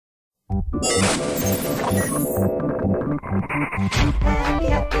Happy,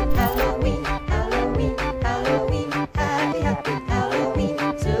 happy Halloween, Halloween, Halloween, happy, happy Halloween,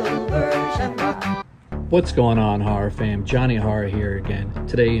 Silver Shamrock. What's going on, horror fam? Johnny Horror here again,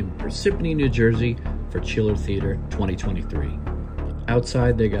 today in Parsippany, New Jersey for Chiller Theater 2023.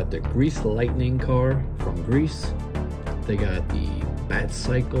 Outside they got the Grease Lightning car from Grease. They got the Bat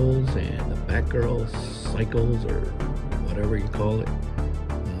Cycles and the Batgirl Cycles, or whatever you call it.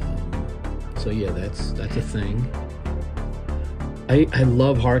 So yeah, that's a thing. I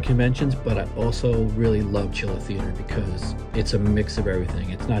love horror conventions, but I also really love Chiller Theater because it's a mix of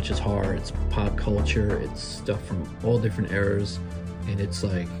everything. It's not just horror, it's pop culture, it's stuff from all different eras, and it's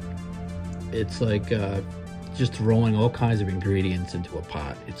like just throwing all kinds of ingredients into a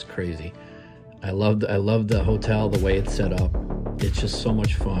pot. It's crazy. I love the hotel, the way it's set up. It's just so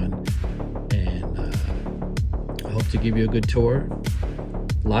much fun, and I hope to give you a good tour.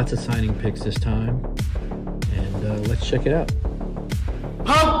 Lots of signing pics this time, and let's check it out.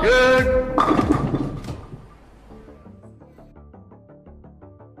 Pumpkin!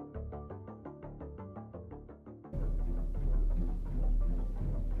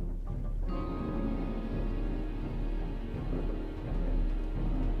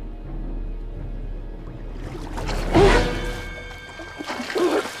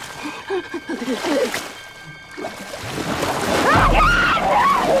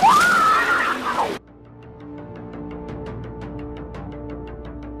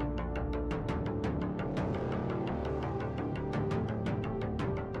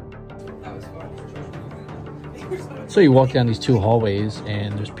 So you walk down these two hallways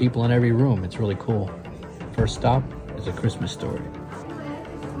and there's people in every room. It's really cool. First stop is A Christmas Story.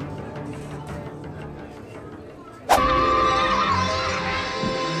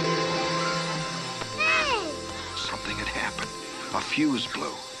 Something had happened. A fuse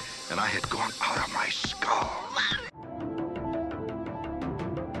blew, and I had gone out of my skull.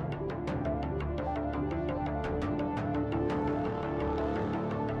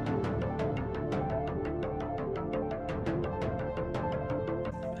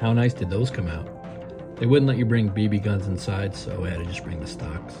 How nice did those come out? They wouldn't let you bring BB guns inside, so I had to just bring the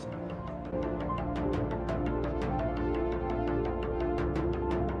stocks.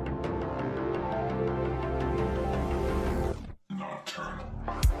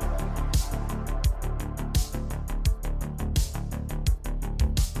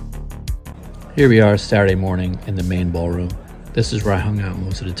 Here we are Saturday morning in the main ballroom. This is where I hung out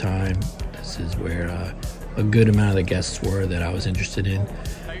most of the time. This is where a good amount of the guests were that I was interested in.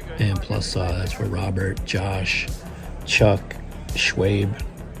 And plus, that's where Robert, Josh, Chuck, Schwabe,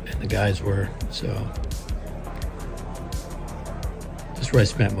 and the guys were. So, that's where I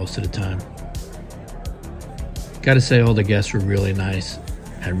spent most of the time. Gotta say, all the guests were really nice.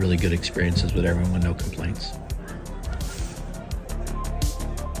 Had really good experiences with everyone, no complaints.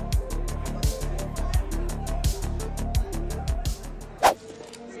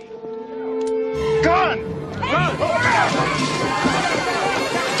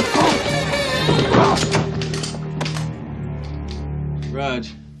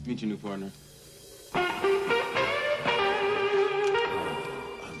 Raj, meet your new partner. I'm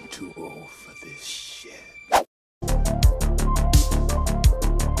too old for this shit.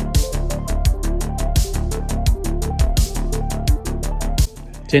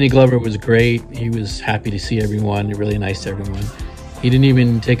 Danny Glover was great. He was happy to see everyone, really nice to everyone. He didn't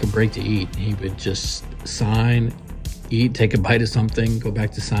even take a break to eat. He would just sign, eat, take a bite of something, go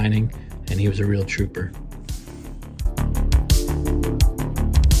back to signing, and he was a real trooper.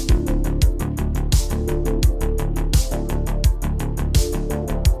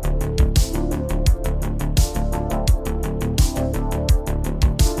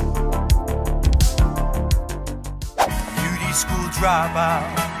 Dropout.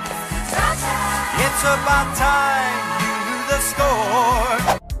 It's about time you knew the score.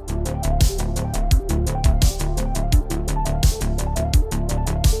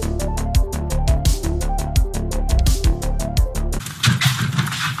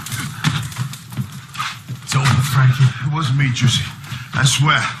 It's over, Frankie. It wasn't me, Juicy. I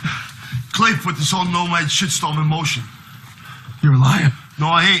swear. Clay put this whole nomad shitstorm in motion. You're a liar. No,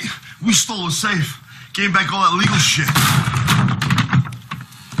 I ain't. We stole the safe. Gave back all that legal shit.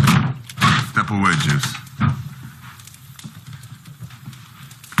 Step away, Juice.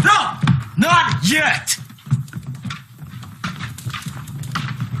 No! Not yet!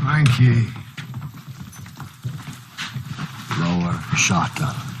 Frankie. Lower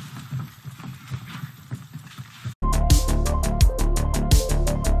shotgun.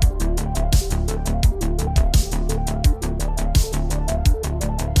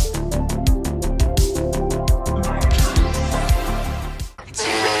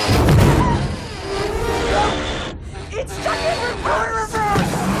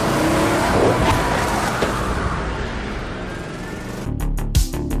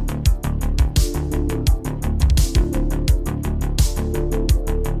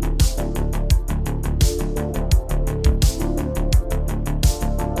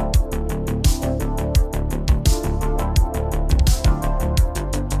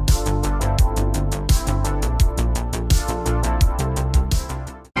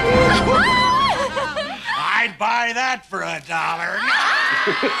 buy that for $1.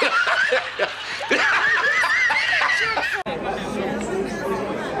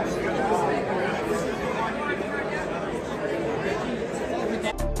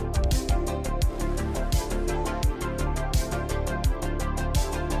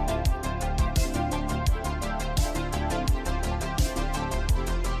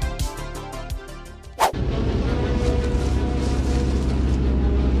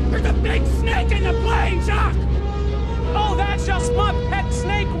 There's a big snake in the plane, Jacques! Oh, that's just my pet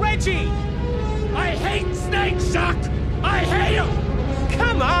snake, Reggie! I hate snakes, Jacques! I hate them!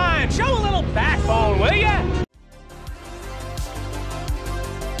 Come on, show a little backbone, will ya?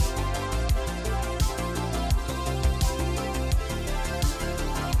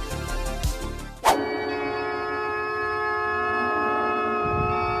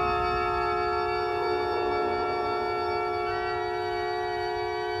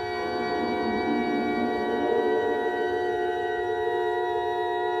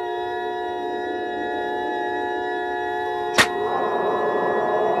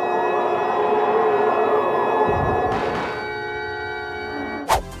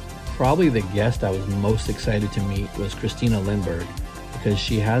 Probably the guest I was most excited to meet was Christina Lindberg, because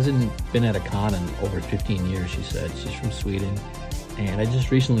she hasn't been at a con in over 15 years, she said. She's from Sweden, and I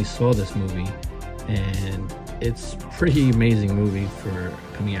just recently saw this movie, and it's a pretty amazing movie for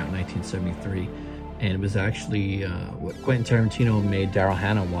coming out in 1973. And it was actually what Quentin Tarantino made Daryl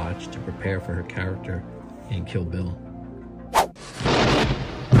Hannah watch to prepare for her character in Kill Bill.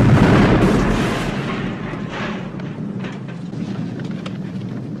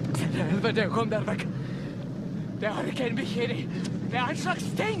 Der kommt da weg. Der Hurrikan mich hier nicht. Der Anschlag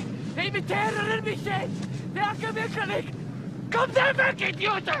stinkt. Der imitieren mich nicht. Der wirklich. Kommt da weg,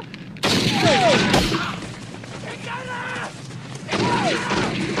 Idioten!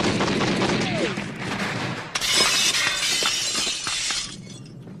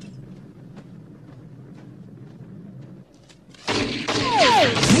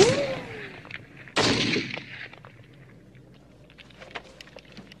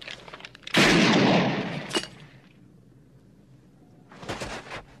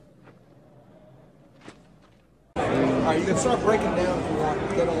 You can start breaking down if you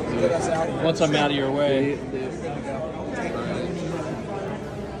want to get us out. Once I'm out of your way.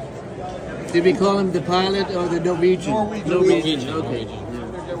 Did we call him the pilot or the Norwegian? Norwegian. Okay.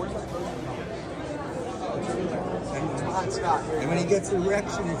 And when he gets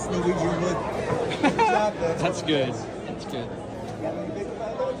erection, it's Norwegian wood. That's good. That's good.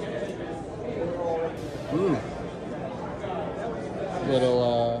 Ooh.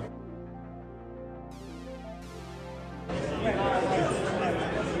 Little,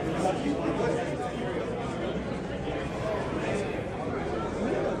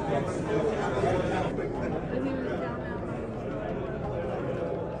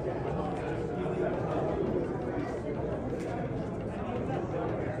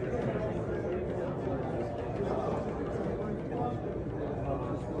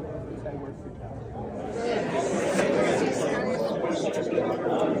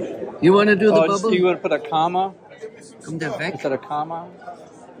 You want to do the bubble? You want to put a comma? Kom der weg? Is that a comma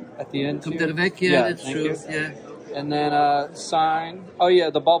at the end? Kom der weg? Yeah, that's true. You. Yeah. And then sign. Oh yeah,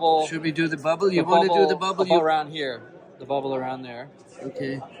 the bubble. Should we do the bubble? You want to do the bubble? The bubble around here. The bubble around there.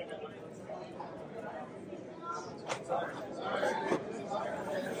 Okay.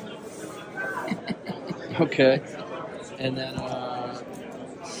 Okay. And then I'll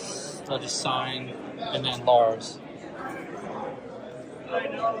just sign, and then Lars.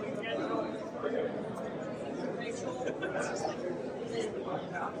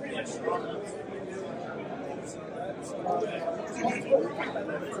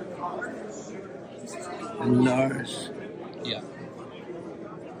 And Lars. Yeah.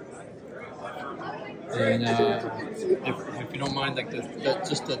 And if you don't mind, like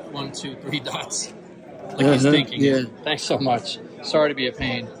just the 1, 2, 3 dots, like he's thinking. Yeah. Thanks so much. Sorry to be a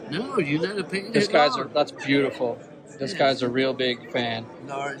pain. No, you're not a pain. That's beautiful. This guy's a real big fan.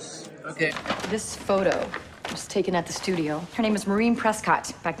 Lars. Okay. This photo was taken at the studio. Her name is Maureen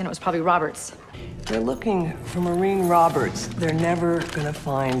Prescott. Back then it was probably Roberts. They're looking for Maureen Roberts. They're never gonna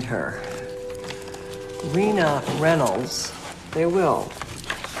find her. Rena Reynolds, they will.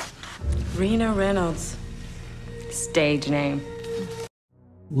 Rena Reynolds. Stage name.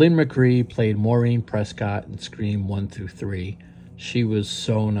 Lynn McRee played Maureen Prescott in Scream 1 through 3. She was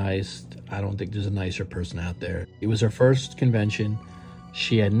so nice. I don't think there's a nicer person out there. It was her first convention.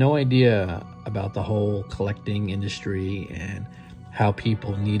 She had no idea about the whole collecting industry and how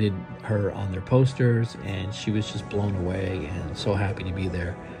people needed her on their posters, and she was just blown away and so happy to be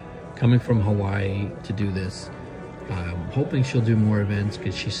there coming from Hawaii to do this. I'm hoping she'll do more events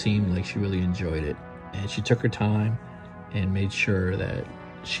because she seemed like she really enjoyed it. And she took her time and made sure that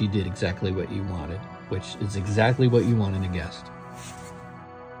she did exactly what you wanted, which is exactly what you want in a guest.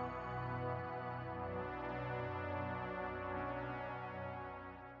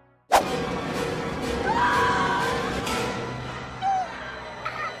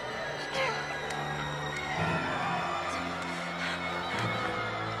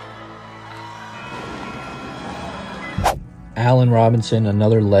 Alan Robinson,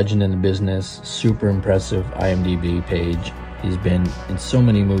 another legend in the business, super impressive IMDb page. He's been in so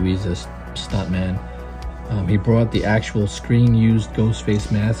many movies as stuntman. He brought the actual screen-used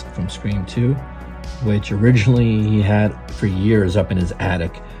Ghostface mask from Scream 2, which originally he had for years up in his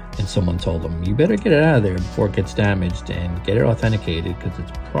attic, and someone told him, you better get it out of there before it gets damaged and get it authenticated because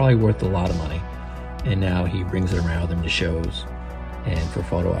it's probably worth a lot of money. And now he brings it around with him to shows and for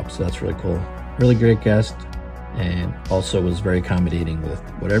photo ops, so that's really cool. Really great guest. And also was very accommodating with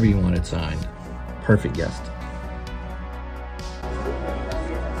whatever you wanted signed. Perfect guest.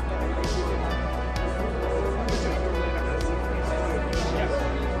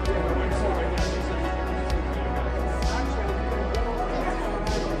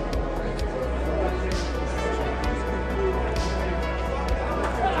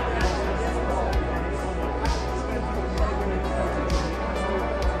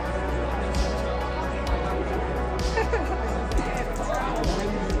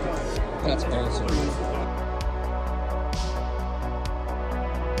 That's awesome.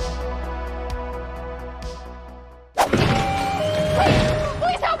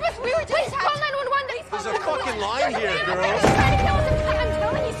 Please help us! We were just call 911. There's a fucking line here, girl. He's trying to kill us. I'm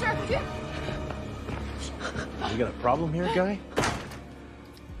telling you, sir. You got a problem here, guy?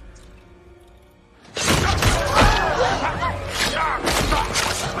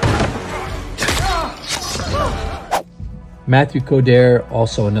 Mathieu Coderre,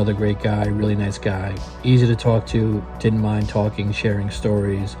 also another great guy, really nice guy. Easy to talk to, didn't mind talking, sharing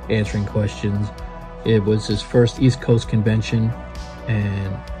stories, answering questions. It was his first East Coast convention,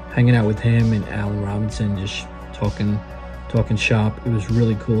 and hanging out with him and Alan Robinson, just talking shop. It was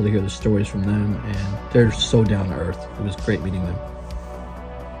really cool to hear the stories from them, and they're so down to earth. It was great meeting them.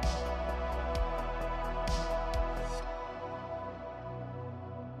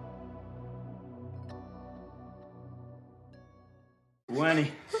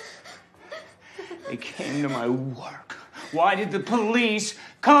 Winnie, they came to my work. Why did the police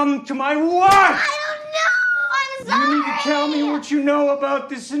come to my work? I don't know. I'm sorry. You need to tell me what you know about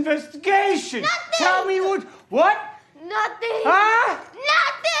this investigation. Nothing. Tell me what? Nothing. Huh?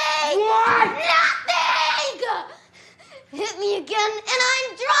 Nothing. What? Nothing. Hit me again, and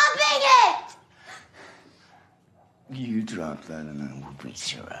I'm dropping it. You drop that, and I will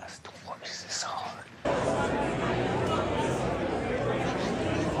race your ass twice as hard.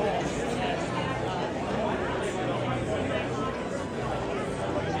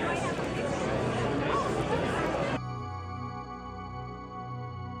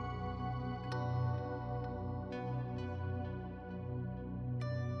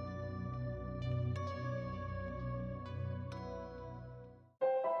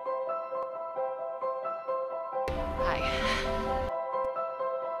 Hi.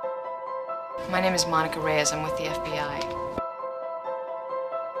 My name is Monica Reyes. I'm with the FBI.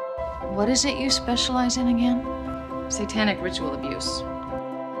 What is it you specialize in again? Satanic ritual abuse.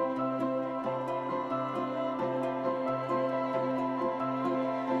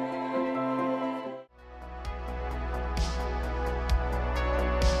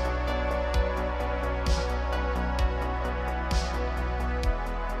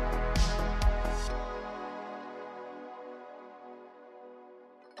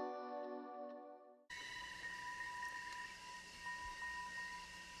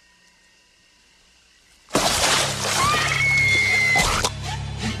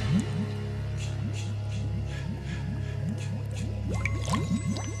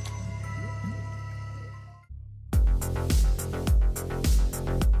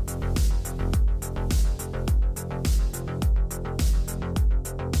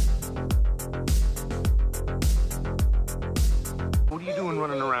 What are you doing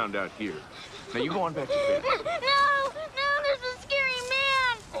running around out here? Now you go on back to bed. No, there's a scary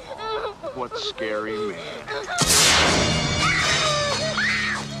man. What scary man?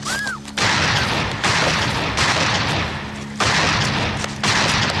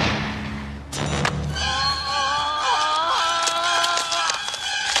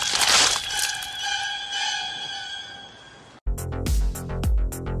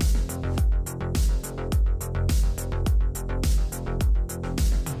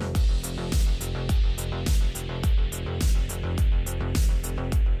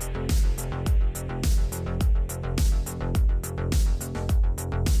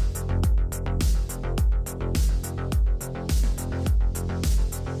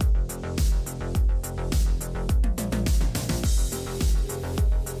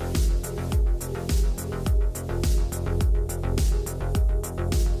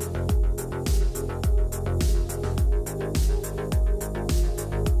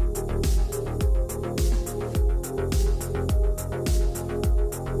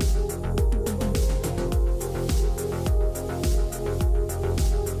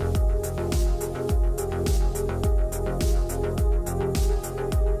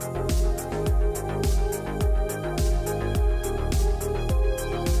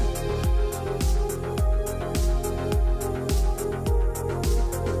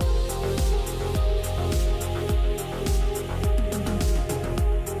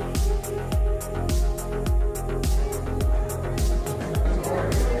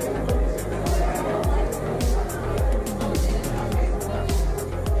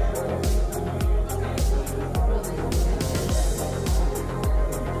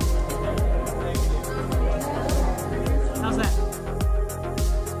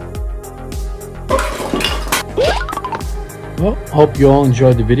 Well, hope you all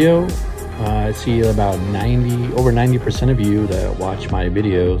enjoyed the video. I see about over 90% of you that watch my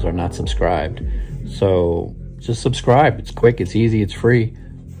videos are not subscribed. So just subscribe. It's quick, it's easy, it's free.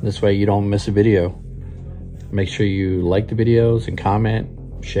 This way you don't miss a video. Make sure you like the videos and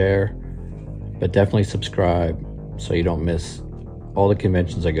comment, share, but definitely subscribe so you don't miss all the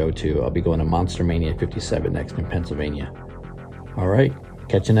conventions I go to. I'll be going to Monster Mania 57 next in Pennsylvania. All right,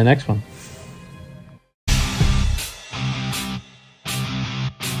 catch you in the next one.